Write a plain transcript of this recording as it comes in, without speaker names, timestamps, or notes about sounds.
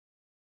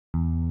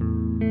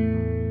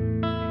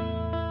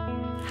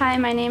Hi,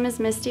 my name is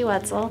Misty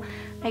Wetzel.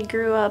 I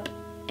grew up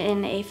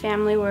in a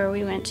family where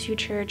we went to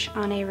church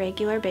on a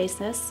regular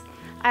basis.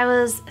 I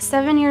was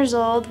 7 years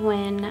old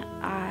when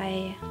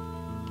I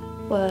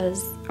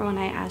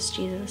asked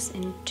Jesus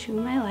into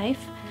my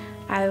life.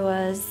 I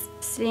was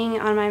sitting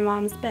on my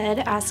mom's bed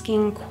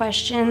asking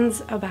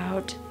questions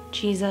about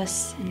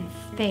Jesus and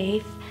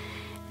faith,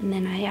 and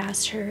then I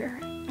asked her,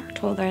 or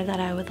told her that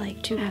I would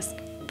like to ask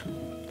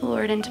the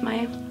Lord into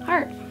my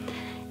heart.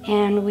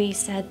 And we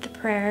said the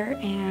prayer,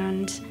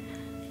 and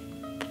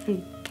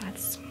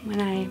that's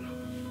when I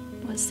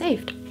was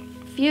saved.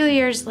 A few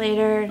years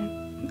later,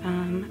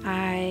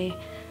 I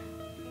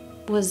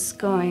was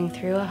going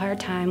through a hard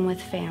time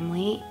with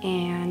family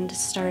and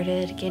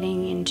started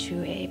getting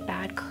into a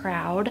bad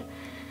crowd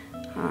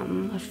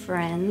of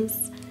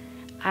friends.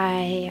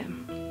 I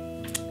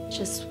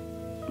just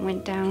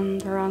went down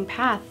the wrong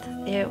path.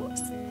 It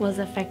was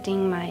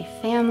affecting my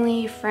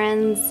family,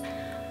 friends,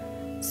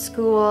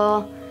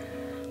 school.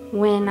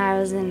 When I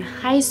was in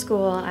high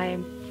school, I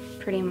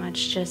pretty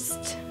much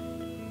just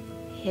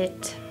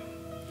hit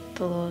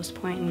the lowest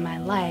point in my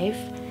life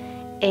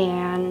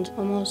and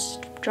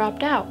almost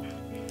dropped out.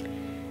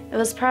 It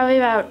was probably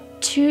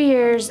about 2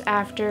 years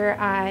after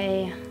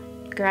I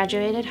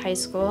graduated high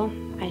school.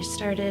 I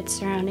started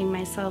surrounding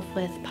myself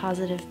with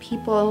positive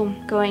people,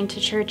 going to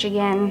church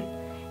again,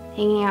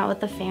 hanging out with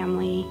the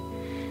family,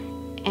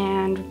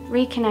 and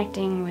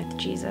reconnecting with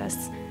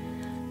Jesus.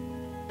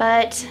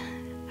 But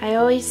I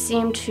always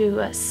seemed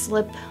to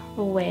slip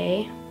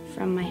away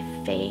from my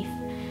faith,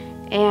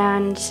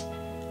 and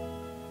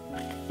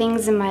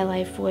things in my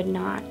life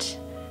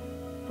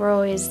were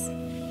always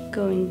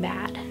going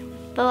bad.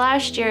 The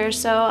last year or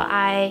so,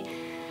 I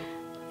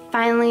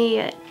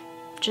finally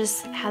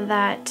just had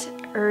that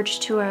urge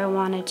to where I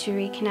wanted to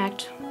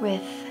reconnect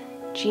with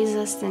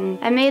Jesus, and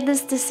I made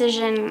this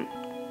decision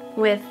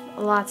with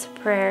lots of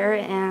prayer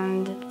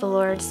and the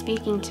Lord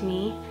speaking to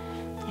me,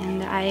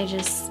 and I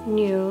just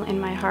knew in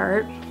my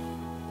heart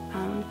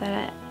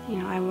that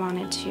I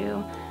wanted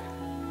to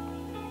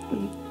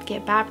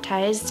get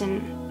baptized,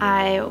 and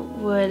I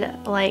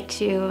would like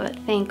to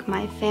thank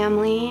my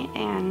family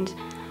and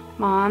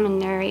Mom and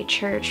Narrate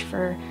Church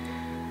for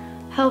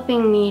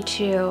helping me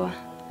to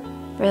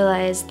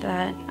realize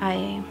that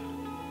I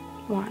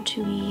want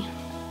to be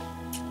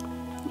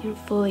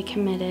fully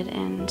committed,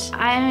 and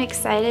I am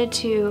excited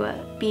to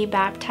be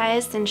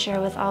baptized and share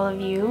with all of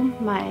you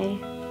my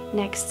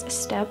next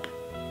step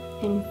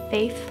in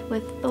faith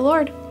with the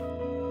Lord.